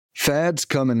Fads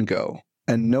come and go,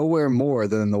 and nowhere more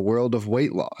than in the world of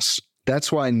weight loss.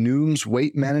 That's why Noom's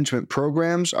weight management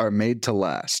programs are made to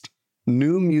last.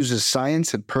 Noom uses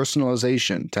science and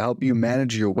personalization to help you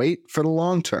manage your weight for the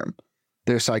long term.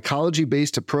 Their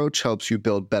psychology-based approach helps you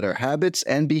build better habits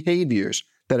and behaviors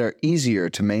that are easier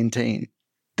to maintain.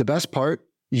 The best part?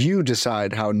 You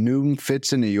decide how Noom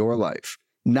fits into your life,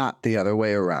 not the other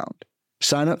way around.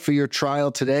 Sign up for your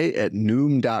trial today at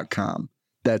Noom.com.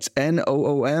 That's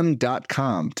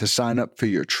Noom.com to sign up for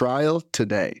your trial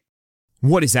today.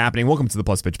 What is happening? Welcome to the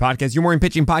Plus Pitch Podcast, your morning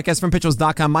pitching podcast from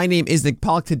Pitchers.com. My name is Nick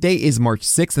Pollock. Today is March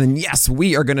 6th, and yes,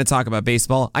 we are going to talk about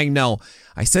baseball. I know,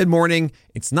 I said morning.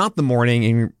 It's not the morning,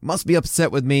 and you must be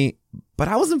upset with me, but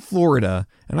I was in Florida,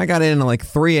 and I got in at like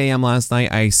 3 a.m. last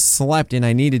night. I slept, and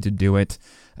I needed to do it,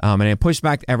 and I pushed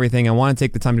back everything. I want to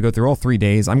take the time to go through all 3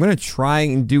 days. I'm going to try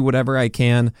and do whatever I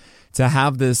can to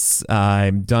have this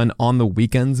done on the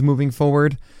weekends moving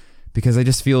forward, because I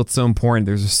just feel it's so important.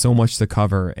 There's just so much to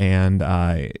cover, and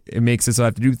it makes it so I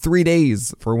have to do 3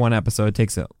 days for one episode. It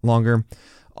takes it longer,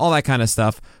 all that kind of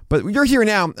stuff. But you're here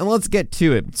now, and let's get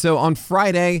to it. So on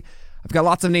Friday, I've got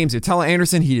lots of names here. Tyler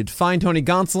Anderson, he did fine. Tony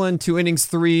Gonsolin, 2 innings,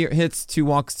 3 hits, 2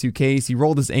 walks, 2 Ks. He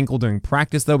rolled his ankle during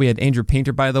practice, though. We had Andrew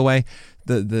Painter, by the way.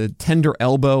 The tender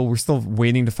elbow, we're still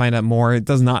waiting to find out more. It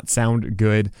does not sound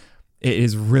good. It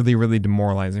is really, really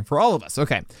demoralizing for all of us.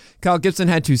 Okay. Kyle Gibson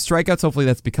had 2 strikeouts. Hopefully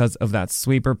that's because of that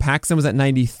sweeper. Paxton was at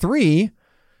 93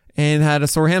 and had a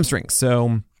sore hamstring.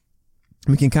 So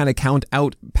we can kind of count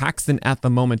out Paxton at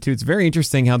the moment, too. It's very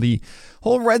interesting how the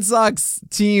whole Red Sox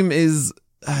team is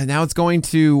now it's going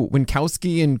to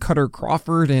Winkowski and Cutter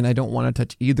Crawford, and I don't want to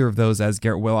touch either of those, as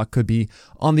Garrett Whitlock could be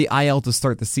on the IL to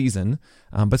start the season.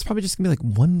 But it's probably just going to be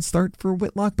like one start for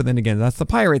Whitlock. But then again, that's the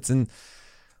Pirates, and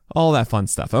all that fun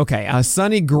stuff. Okay,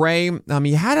 Sonny Gray,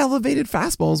 he had elevated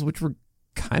fastballs, which were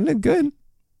kind of good.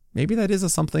 Maybe that is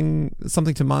something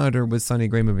to monitor with Sonny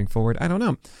Gray moving forward. I don't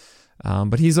know.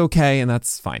 But he's okay, and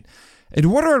that's fine.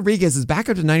 Eduardo Rodriguez is back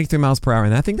up to 93 miles per hour,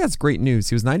 and I think that's great news.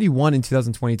 He was 91 in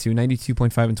 2022, 92.5 in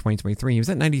 2023. He was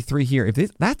at 93 here.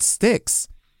 If that sticks,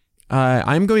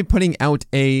 I'm going to be putting out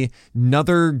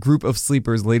another group of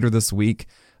sleepers later this week,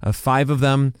 5 of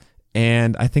them.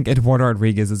 And I think Eduardo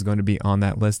Rodriguez is going to be on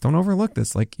that list. Don't overlook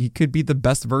this. Like, he could be the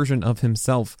best version of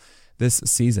himself this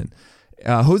season.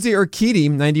 Jose Urquidy,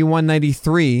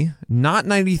 91-93, not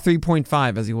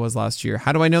 93.5 as he was last year.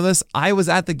 How do I know this? I was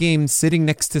at the game sitting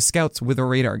next to scouts with a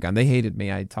radar gun. They hated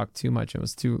me. I talked too much. It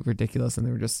was too ridiculous. And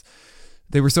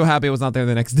they were so happy I was not there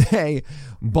the next day.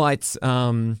 But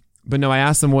no, I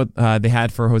asked them what they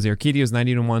had for Jose Urquidy. It was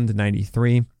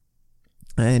 91-93.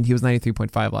 And he was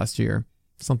 93.5 last year.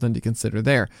 Something to consider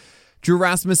there. Drew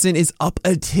Rasmussen is up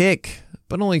a tick,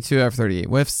 but only 2 out of 38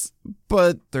 whiffs,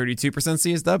 but 32%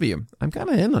 CSW. I'm kind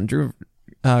of in on Drew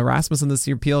Rasmussen this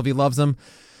year. PLV loves him,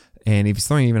 and if he's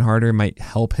throwing even harder, it might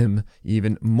help him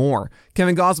even more.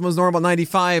 Kevin Gausman was normal at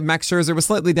 95. Max Scherzer was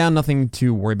slightly down. Nothing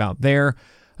to worry about there.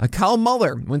 Kyle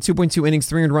Muller went 2.2 innings,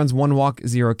 300 runs, 1 walk,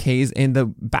 0 Ks. And the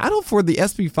battle for the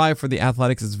SP5 for the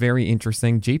Athletics is very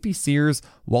interesting. JP Sears,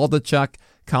 Waldachuk,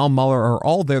 Kyle Muller are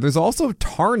all there. There's also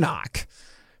Tarnok.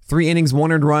 3 innings,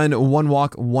 1 earned run, 1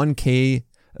 walk, 1 K.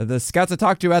 The scouts I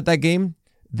talked to at that game,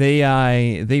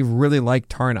 they really like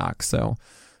Tarnok. So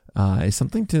it's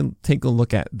something to take a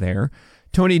look at there.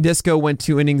 Tony Disco went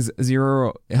 2 innings,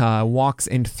 0 walks,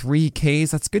 and 3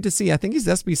 Ks. That's good to see. I think he's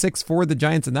SB6 for the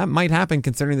Giants, and that might happen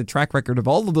considering the track record of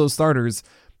all of those starters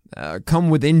come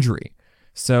with injury.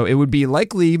 So it would be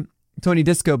likely Tony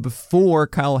Disco before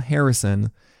Kyle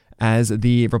Harrison as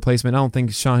the replacement. I don't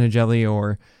think Sean Higeli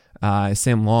or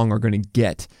Sam Long are going to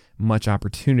get much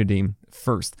opportunity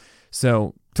first.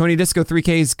 So Tony Disco, 3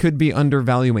 Ks, could be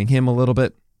undervaluing him a little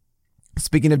bit.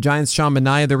 Speaking of Giants, Sean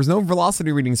Manaea, there was no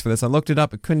velocity readings for this. I looked it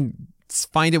up. I couldn't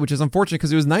find it, which is unfortunate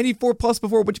because it was 94 plus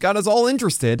before, which got us all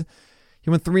interested. He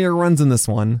went 3 runs in this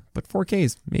one, but 4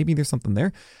 Ks. Maybe there's something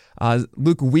there.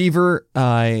 Luke Weaver,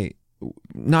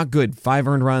 not good. 5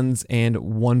 earned runs and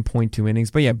 1.2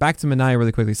 innings. But yeah, back to Manaea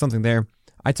really quickly. Something there.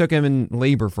 I took him in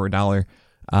labor for $1.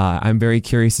 I'm very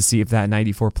curious to see if that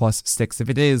 94 plus sticks. If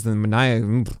it is, then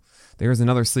Manaea, there's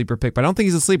another sleeper pick, but I don't think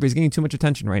he's a sleeper. He's getting too much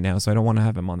attention right now, so I don't want to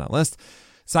have him on that list.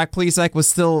 Zach Plesac was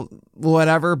still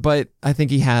whatever, but I think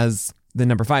he has the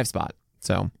number 5 spot.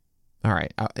 So, all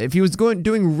right. If he was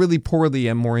doing really poorly,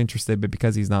 I'm more interested, but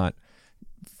because he's not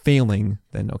failing,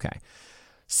 then okay.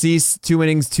 Cease, 2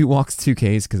 innings, 2 walks, 2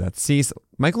 Ks, because that's Cease.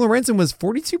 Michael Lorenzen was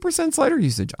 42% slider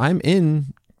usage. I'm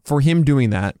in for him doing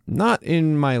that. Not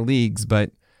in my leagues, but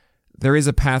there is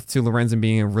a path to Lorenzen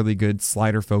being a really good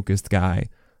slider-focused guy.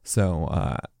 So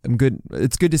I'm good.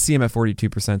 It's good to see him at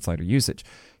 42% slider usage.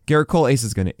 Garrett Cole, ace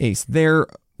is going to ace there.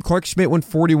 Clark Schmidt went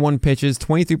 41 pitches,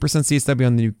 23% CSW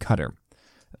on the new cutter.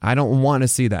 I don't want to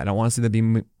see that. I want to see that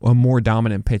be a more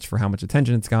dominant pitch for how much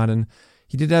attention it's gotten.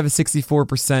 He did have a 64%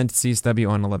 CSW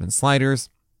on 11 sliders.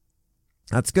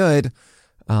 That's good,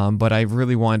 but I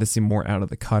really wanted to see more out of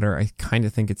the cutter. I kind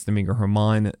of think it's Domingo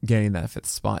Germán getting that 5th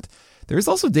spot. There's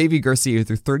also Davy Garcia who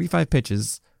threw 35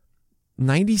 pitches,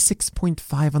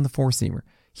 96.5 on the 4-seamer.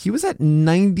 He was at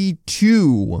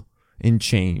 92 and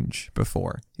change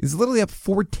before. He's literally up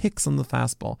 4 ticks on the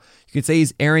fastball. You could say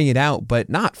he's airing it out, but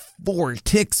not 4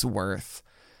 ticks worth.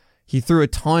 He threw a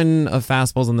ton of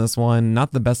fastballs on this one.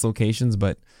 Not the best locations,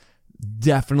 but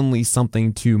definitely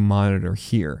something to monitor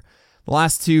here. The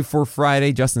last 2 for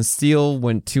Friday, Justin Steele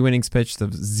went 2 innings pitched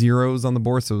of zeros on the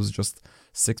board, so it was just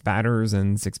 6 batters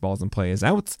and 6 balls in play as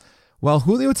outs. Well,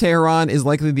 Julio Teheran is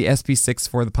likely the SP6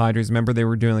 for the Padres. Remember, they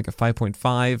were doing like a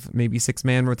 5.5, maybe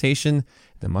 6-man rotation.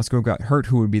 Then Musgrove got hurt,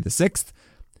 who would be the 6th.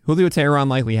 Julio Teheran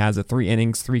likely has a 3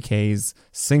 innings, 3 Ks.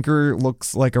 Sinker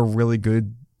looks like a really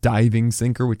good diving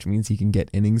sinker, which means he can get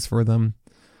innings for them.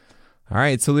 All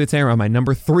right, so Julio Teheran, my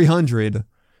number 300,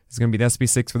 is going to be the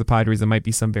SP6 for the Padres. There might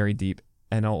be some very deep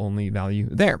NL only value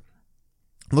there.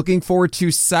 Looking forward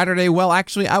to Saturday. Well,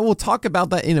 actually, I will talk about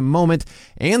that in a moment,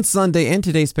 and Sunday and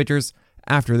today's pitchers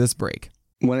after this break.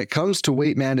 When it comes to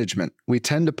weight management, we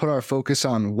tend to put our focus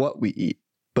on what we eat,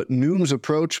 but Noom's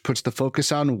approach puts the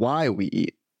focus on why we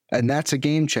eat, and that's a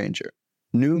game changer.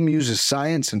 Noom uses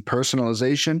science and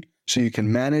personalization so you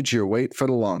can manage your weight for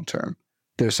the long term.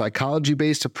 Their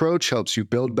psychology-based approach helps you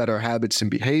build better habits and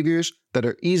behaviors that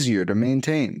are easier to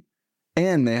maintain.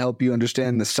 And they help you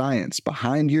understand the science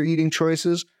behind your eating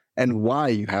choices and why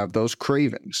you have those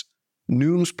cravings.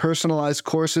 Noom's personalized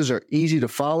courses are easy to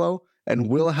follow and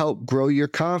will help grow your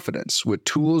confidence with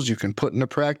tools you can put into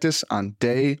practice on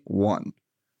day 1.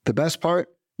 The best part?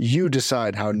 You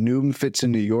decide how Noom fits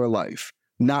into your life,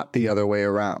 not the other way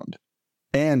around.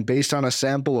 And based on a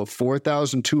sample of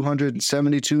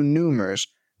 4,272 Noomers,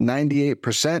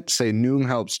 98% say Noom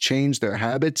helps change their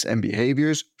habits and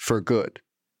behaviors for good.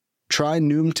 Try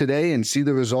Noom today and see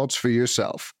the results for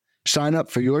yourself. Sign up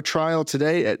for your trial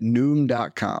today at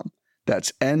Noom.com.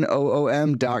 That's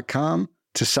Noom.com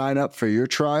to sign up for your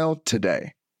trial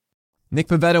today. Nick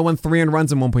Pivetta went 3 earned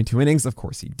runs in 1.2 innings. Of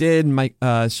course he did.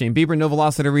 Shane Bieber, no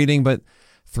velocity reading, but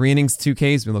 3 innings, 2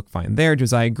 Ks. We look fine there.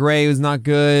 Josiah Gray was not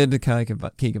good.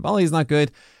 Keegan Volley is not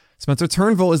good. Spencer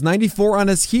Turnbull is 94 on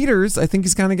his heaters. I think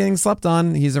he's kind of getting slept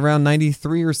on. He's around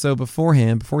 93 or so before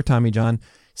Tommy John.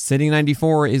 Sitting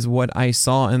 94 is what I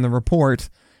saw in the report.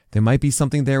 There might be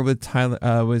something there with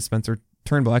Spencer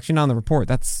Turnbull. Actually, not on the report.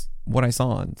 That's what I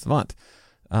saw on Savant.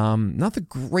 Not the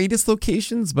greatest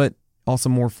locations, but also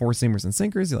more 4-seamers and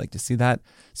sinkers. You like to see that.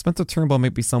 Spencer Turnbull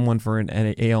might be someone for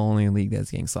an AL-only league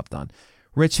that's getting slept on.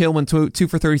 Rich Hill went 2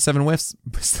 for 37 whiffs,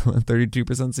 still at 32%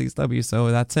 CSW,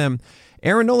 so that's him.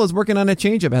 Aaron Nola's working on a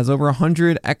changeup, has over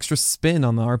 100 extra spin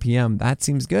on the RPM. That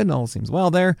seems good. Nola seems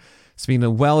well there. Speaking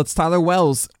of well, it's Tyler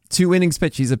Wells. 2 innings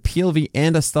pitch. He's a PLV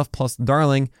and a Stuff Plus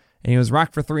darling, and he was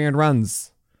rocked for 3 earned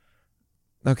runs.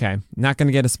 Okay, not going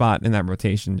to get a spot in that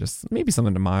rotation. Just maybe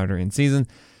something to monitor in season.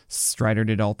 Strider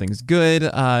did all things good.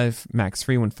 Max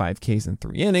Free went 5 Ks in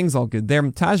 3 innings. All good there.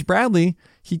 Taj Bradley,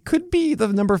 he could be the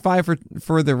number 5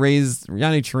 for the Rays.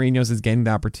 Yanni Chirinos is getting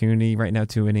the opportunity right now,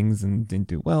 2 innings and didn't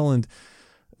do well. And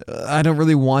I don't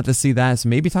really want to see that. So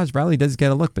maybe Taj Bradley does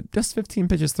get a look, but just 15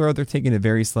 pitches throw. They're taking it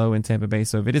very slow in Tampa Bay.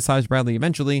 So if it is Taj Bradley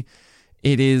eventually,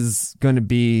 it is going to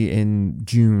be in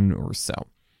June or so.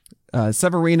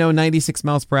 Severino, 96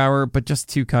 miles per hour, but just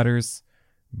 2 cutters,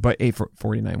 but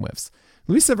 49 whiffs.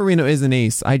 Luis Severino is an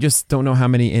ace. I just don't know how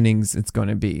many innings it's going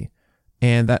to be.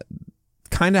 And that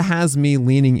kind of has me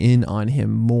leaning in on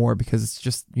him more because it's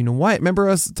just, you know what? Remember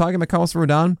us talking about Carlos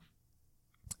Rodon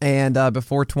and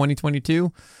before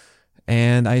 2022?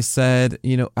 And I said,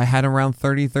 I had him around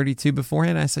 30, 32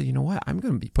 beforehand. I said, you know what? I'm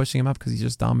going to be pushing him up because he's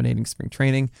just dominating spring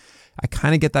training. I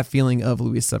kind of get that feeling of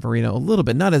Luis Severino a little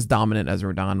bit, not as dominant as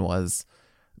Rodon was,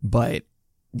 but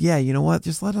yeah, you know what?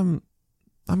 Just let him.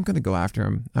 I'm going to go after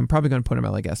him. I'm probably going to put him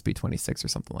at like SB26 or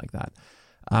something like that.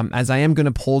 As I am going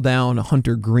to pull down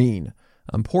Hunter Green.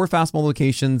 Poor fastball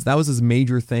locations. That was his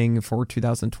major thing for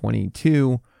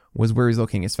 2022 was where he's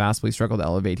looking his fastball. He struggled to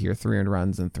elevate here, 300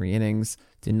 runs in 3 innings.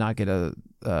 Did not get a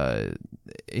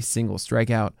single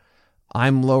strikeout.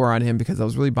 I'm lower on him because I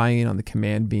was really buying in on the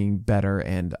command being better,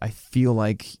 and I feel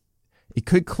like it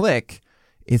could click.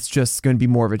 It's just going to be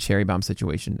more of a cherry bomb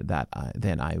situation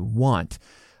than I want.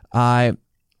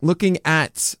 Looking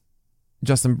at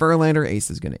Justin Verlander,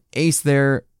 ace is going to ace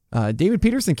there. David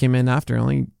Peterson came in after,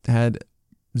 only had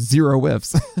 0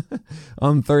 whiffs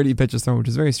on 30 pitches thrown, which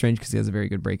is very strange because he has a very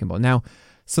good breaking ball. Now,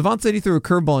 Savant said he threw a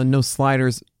curveball and no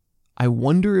sliders. I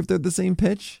wonder if they're the same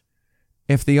pitch.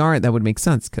 If they aren't, that would make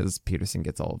sense because Peterson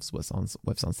gets all of his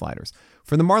whiffs on sliders.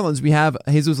 For the Marlins, we have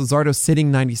Jesus Luzardo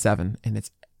sitting 97, and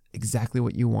it's exactly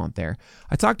what you want there.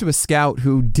 I talked to a scout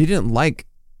who didn't like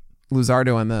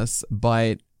Luzardo on this,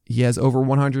 but he has over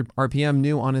 100 RPM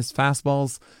new on his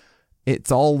fastballs.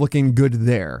 It's all looking good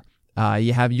there.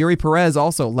 You have Yuri Perez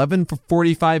also 11 for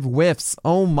 45 whiffs.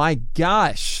 Oh my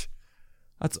gosh.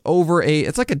 That's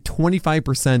it's like a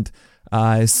 25%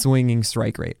 swinging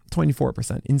strike rate.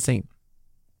 24%. Insane.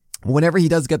 Whenever he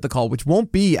does get the call, which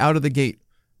won't be out of the gate,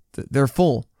 they're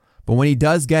full. But when he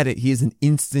does get it, he is an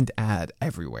instant ad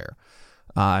everywhere.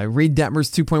 Reed Detmer's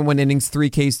 2.1 innings, 3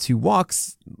 Ks, 2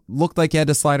 walks. Looked like he had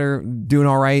a slider, doing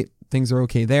all right. Things are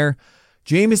okay there.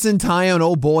 Jameson Taillon,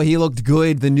 oh boy, he looked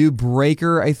good. The new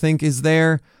breaker, I think, is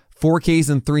there. 4 Ks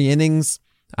in 3 innings.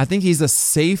 I think he's a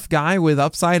safe guy with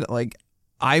upside. Like,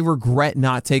 I regret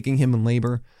not taking him in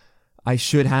labor. I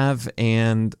should have,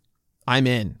 and I'm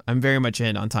in. I'm very much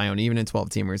in on Taillon, even in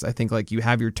 12-teamers. I think, like, you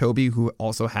have your Toby, who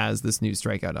also has this new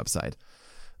strikeout upside.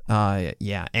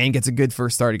 Yeah, and gets a good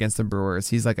first start against the Brewers.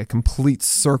 He's like a complete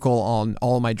circle on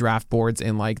all my draft boards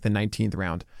in, like, the 19th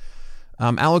round.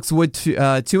 Alex Wood, 2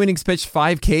 innings pitched,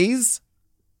 5 Ks,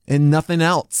 and nothing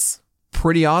else.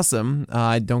 Pretty awesome.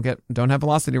 Don't have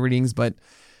velocity readings, but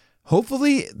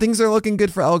hopefully things are looking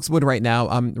good for Alex Wood right now.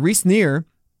 Reese Neer,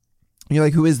 you're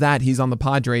like, who is that? He's on the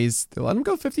Padres. They let him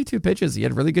go 52 pitches. He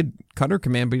had really good cutter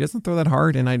command, but he doesn't throw that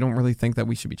hard, and I don't really think that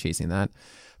we should be chasing that.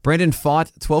 Brandon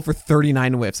Pfaadt, 12 for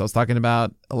 39 whiffs. I was talking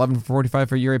about 11 for 45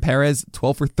 for Yuri Perez,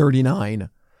 12 for 39.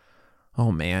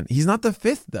 Oh, man. He's not the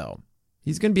 5th, though.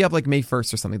 He's going to be up like May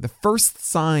 1st or something. The first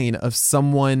sign of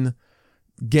someone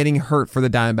getting hurt for the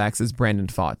Diamondbacks is Brandon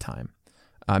Pfaadt time.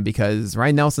 Because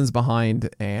Ryan Nelson's behind,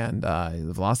 and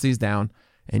the velocity's down.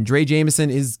 And Dre Jameson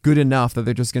is good enough that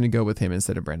they're just going to go with him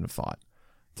instead of Brandon Pfaadt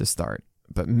to start.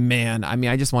 But man, I mean,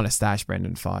 I just want to stash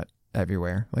Brandon Pfaadt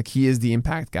everywhere. Like, he is the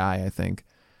impact guy, I think.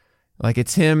 Like,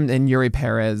 it's him and Yuri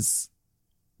Perez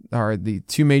are the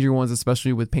 2 major ones,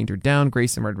 especially with Painter down.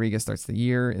 Grayson Rodriguez starts the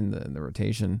year in the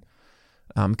rotation.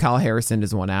 Kyle Harrison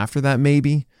is one after that,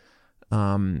 maybe.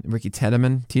 Ricky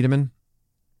Tiedemann.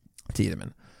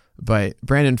 But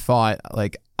Brandon Pfaadt,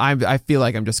 like, I feel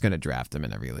like I'm just going to draft him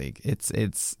in every league.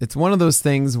 It's one of those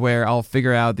things where I'll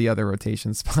figure out the other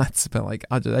rotation spots, but like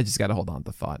I just got to hold on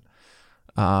to Pfaadt.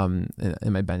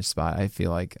 In my bench spot, I feel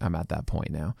like I'm at that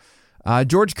point now.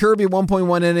 George Kirby,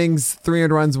 1.1 innings,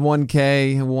 300 runs,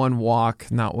 1K, 1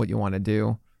 walk. Not what you want to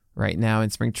do right now in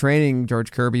spring training,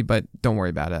 George Kirby, but don't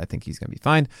worry about it. I think he's going to be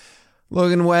fine.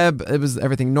 Logan Webb, it was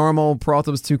everything normal.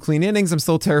 Peralta was 2 clean innings. I'm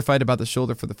still terrified about the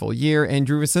shoulder for the full year. And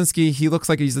Drew Wyszynski, he looks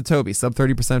like he's a Toby. Sub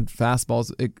 30%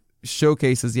 fastballs. It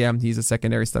showcases, yeah, he's a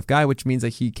secondary stuff guy, which means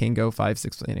that he can go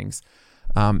 5-6 innings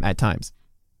at times.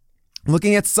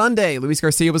 Looking at Sunday, Luis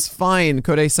Garcia was fine.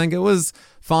 Kodai Senga was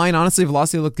fine. Honestly,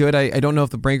 velocity looked good. I don't know if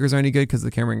the breakers are any good because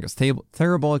the camera angle's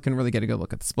terrible. I couldn't really get a good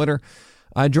look at the splitter.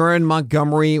 Jordan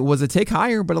Montgomery was a tick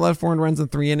higher, but allowed 4 runs in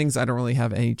 3 innings. I don't really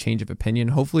have any change of opinion.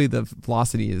 Hopefully the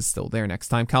velocity is still there next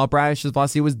time. Kyle Bradish's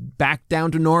velocity was back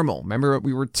down to normal. Remember,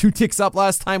 we were 2 ticks up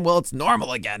last time? Well, it's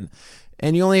normal again.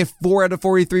 And you only have 4 out of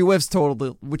 43 whiffs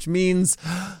total, which means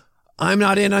I'm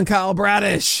not in on Kyle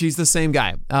Bradish. He's the same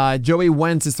guy. Joey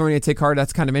Wentz is throwing a tick hard.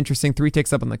 That's kind of interesting. 3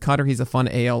 ticks up on the cutter. He's a fun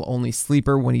AL-only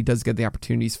sleeper when he does get the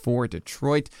opportunities for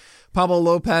Detroit. Pablo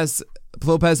Lopez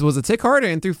was a tick harder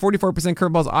and threw 44%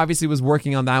 curveballs. Obviously was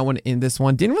working on that one in this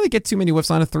one. Didn't really get too many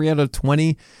whiffs on it. 3 out of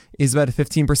 20 is about a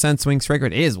 15% swing strike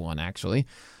rate. It is one, actually.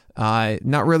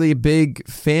 Not really a big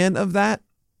fan of that.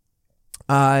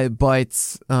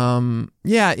 But Pablo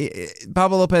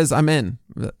Lopez, I'm in.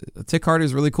 Tick harder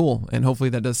is really cool, and hopefully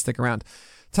that does stick around.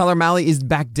 Tyler Mahle is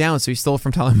back down, so he stole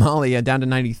from Tyler Mahle down to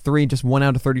 93, just 1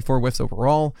 out of 34 whiffs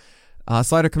overall.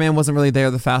 Slider command wasn't really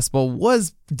there. The fastball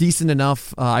was decent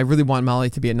enough. I really want Mahle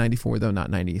to be at 94, though, not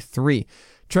 93.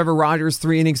 Trevor Rogers,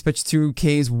 3 innings pitched, 2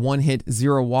 Ks, 1 hit,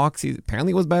 0 walks. He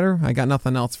apparently was better. I got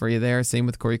nothing else for you there. Same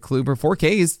with Corey Kluber. 4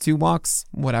 Ks, 2 walks,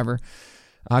 whatever.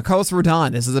 Carlos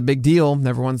Rodon, this is a big deal.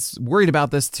 Everyone's worried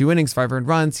about this. 2 innings, 5 earned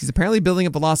runs. He's apparently building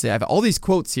up velocity. I have all these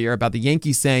quotes here about the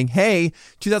Yankees saying, hey,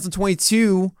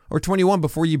 2022 or 21,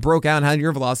 before you broke out and had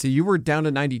your velocity, you were down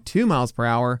to 92 miles per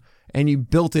hour and you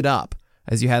built it up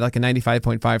as you had like a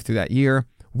 95.5 through that year.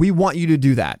 We want you to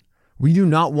do that. We do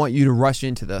not want you to rush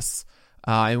into this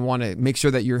and want to make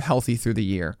sure that you're healthy through the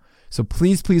year. So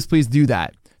please, please, please do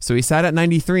that. So he sat at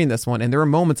 93 in this one, and there were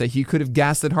moments that he could have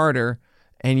gassed it harder,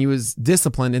 and he was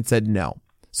disciplined and said no.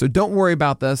 So don't worry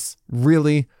about this.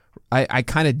 Really, I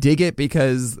kind of dig it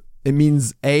because it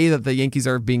means A, that the Yankees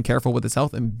are being careful with his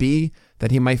health, and B,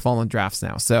 that he might fall in drafts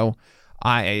now. So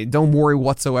I don't worry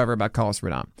whatsoever about Carlos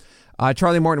Rodon.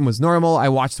 Charlie Morton was normal. I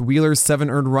watched Wheeler's 7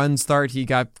 earned run start. He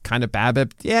got kind of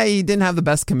BABIP. Yeah, he didn't have the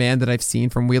best command that I've seen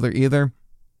from Wheeler either.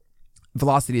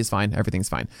 Velocity is fine. Everything's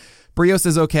fine. Brios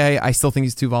is okay. I still think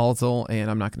he's too volatile,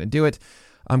 and I'm not going to do it.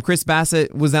 Chris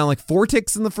Bassett was down like 4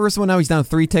 ticks in the first one. Now he's down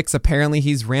 3 ticks. Apparently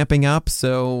he's ramping up,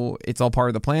 so it's all part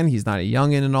of the plan. He's not a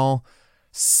youngin' and all.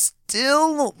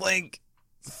 Still like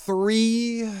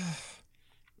 3.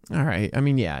 All right. I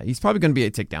mean, yeah, he's probably going to be a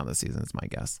tick down this season, is my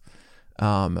guess.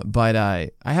 But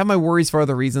I have my worries for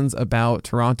other reasons about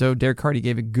Toronto. Derek Hardy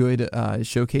gave a good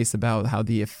showcase about how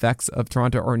the effects of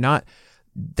Toronto are not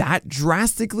that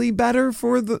drastically better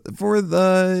for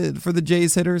the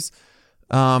Jays hitters.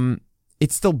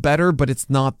 It's still better, but it's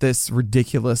not this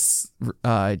ridiculous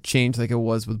change like it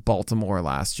was with Baltimore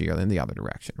last year in the other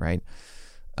direction, right?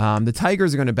 The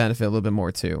Tigers are going to benefit a little bit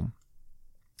more too.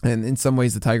 And in some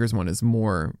ways, the Tigers one is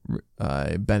more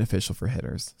beneficial for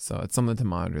hitters. So it's something to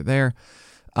monitor there.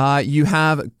 You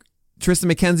have Tristan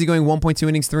McKenzie going 1.2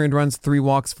 innings, 3 earned runs, 3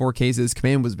 walks, 4 Ks.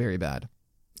 Command was very bad.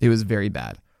 It was very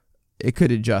bad. It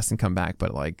could adjust and come back,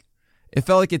 but like it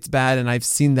felt like it's bad, and I've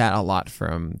seen that a lot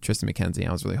from Tristan McKenzie.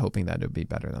 I was really hoping that it would be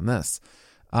better than this.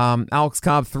 Alex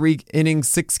Cobb, 3 innings,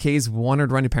 6 Ks, 1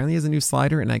 earned run. Apparently he has a new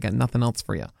slider, and I got nothing else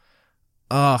for you.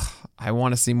 I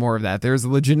want to see more of that. There's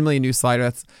legitimately a new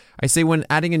slider. I say when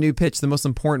adding a new pitch, the most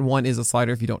important one is a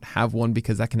slider if you don't have one,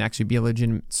 because that can actually be a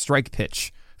legitimate strike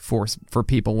pitch for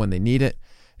people when they need it.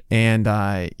 And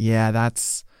yeah,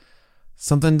 that's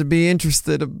something to be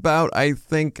interested about. I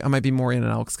think I might be more in an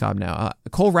Alex Cobb now.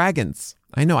 Cole Ragans.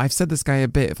 I know I've said this guy a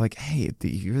bit of like, hey, do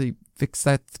you really fix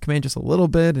that command just a little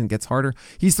bit and gets harder?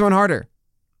 He's throwing harder.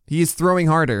 He is throwing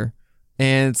harder,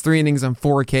 and it's 3 innings on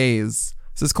 4 Ks.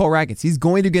 This is Cole Ragans. He's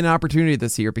going to get an opportunity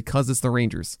this year because it's the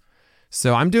Rangers.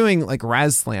 So I'm doing like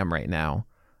Raz Slam right now.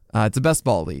 It's a best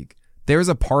ball league. There's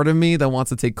a part of me that wants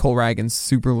to take Cole Ragans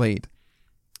super late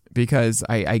because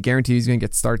I guarantee he's going to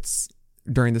get starts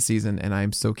during the season, and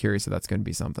I'm so curious if that's going to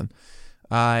be something.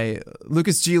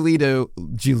 Lucas Giolito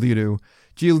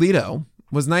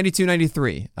was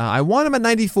 92-93. I want him at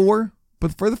 94,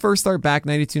 but for the first start back,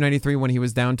 92-93 when he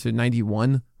was down to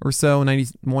 91 or so,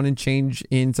 91 and change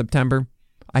in September.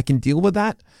 I can deal with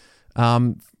that.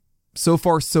 So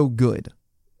far, so good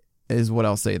is what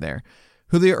I'll say there.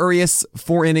 Julio Urias,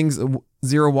 4 innings,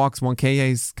 0 walks, 1 K.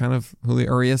 He's kind of Julio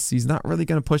Urias. He's not really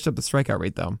going to push up the strikeout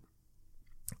rate, though,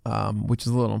 which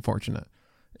is a little unfortunate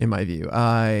in my view.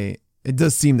 It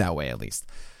does seem that way, at least.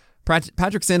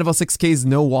 Patrick Sandoval, 6 Ks,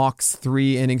 no walks,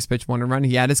 3 innings, pitch, 1 run.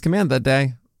 He had his command that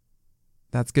day.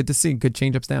 That's good to see. Good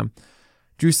changeups down.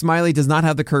 Drew Smiley does not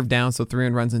have the curve down, so 3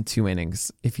 runs in 2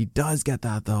 innings. If he does get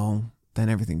that, though, then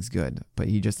everything's good. But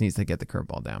he just needs to get the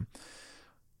curveball down.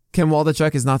 Ken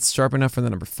Waldichuk is not sharp enough for the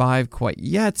number 5 quite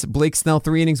yet. Blake Snell,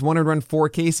 3 innings, 1 run, 4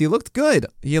 Ks. He looked good.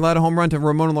 He allowed a home run to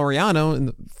Ramon Laureano in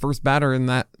the first batter, and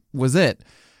that was it.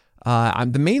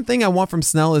 The main thing I want from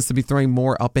Snell is to be throwing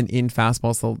more up and in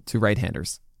fastballs to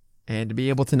right-handers and to be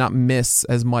able to not miss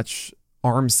as much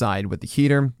arm side with the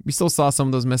heater. We still saw some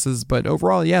of those misses, but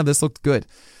overall, yeah, this looked good.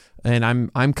 And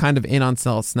I'm kind of in on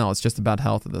Snell. It's just about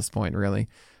health at this point, really.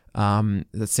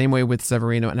 The same way with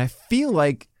Severino. And I feel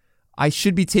like I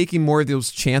should be taking more of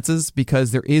those chances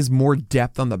because there is more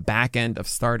depth on the back end of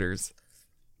starters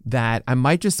that I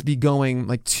might just be going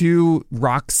like 2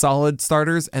 rock solid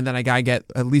starters, and then I gotta get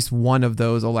at least one of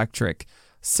those electric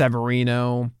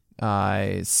Severino,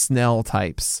 Snell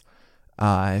types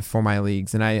for my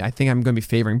leagues. And I think I'm going to be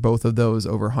favoring both of those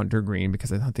over Hunter Green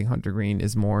because I think Hunter Green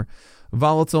is more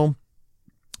volatile.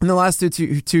 And the last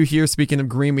two here, speaking of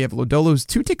Green, we have Lodolo, who's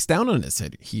 2 ticks down on his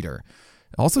heater.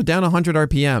 Also down 100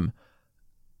 RPM.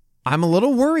 I'm a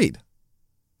little worried.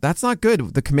 That's not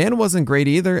good. The command wasn't great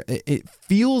either. It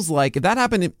feels like if that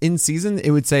happened in season,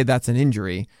 it would say that's an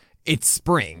injury. It's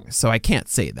spring, so I can't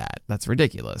say that. That's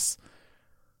ridiculous.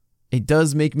 It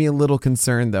does make me a little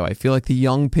concerned, though. I feel like the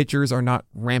young pitchers are not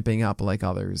ramping up like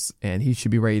others, and he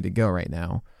should be ready to go right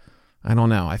now. I don't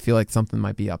know. I feel like something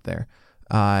might be up there.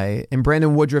 And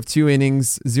Brandon Woodruff, 2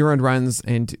 innings, 0 runs,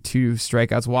 and 2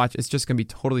 strikeouts. Watch, it's just going to be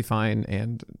totally fine.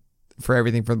 And for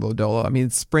everything for Lodolo, I mean,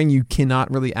 it's spring. You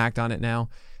cannot really act on it now.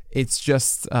 It's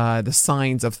just the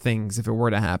signs of things if it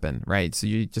were to happen, right? So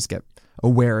you just get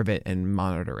aware of it and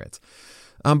monitor it.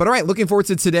 But all right, looking forward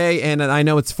to today. And I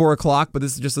know it's 4 o'clock, but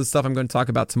this is just the stuff I'm going to talk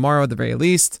about tomorrow at the very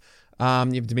least. You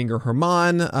have Domingo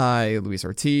Germán, Luis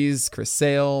Ortiz, Chris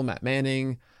Sale, Matt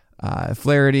Manning,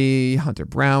 Flaherty, Hunter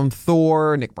Brown,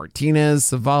 Thor, Nick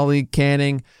Martinez, Savali,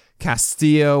 Canning,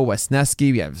 Castillo,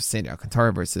 Wesneski. We have Sandy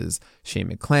Alcantara versus Shane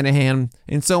McClanahan,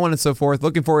 and so on and so forth.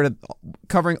 Looking forward to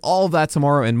covering all of that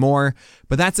tomorrow and more.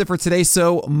 But that's it for today.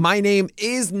 So my name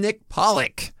is Nick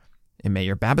Pollock, and may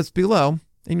your BABIPs be low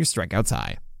and your strikeouts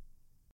high.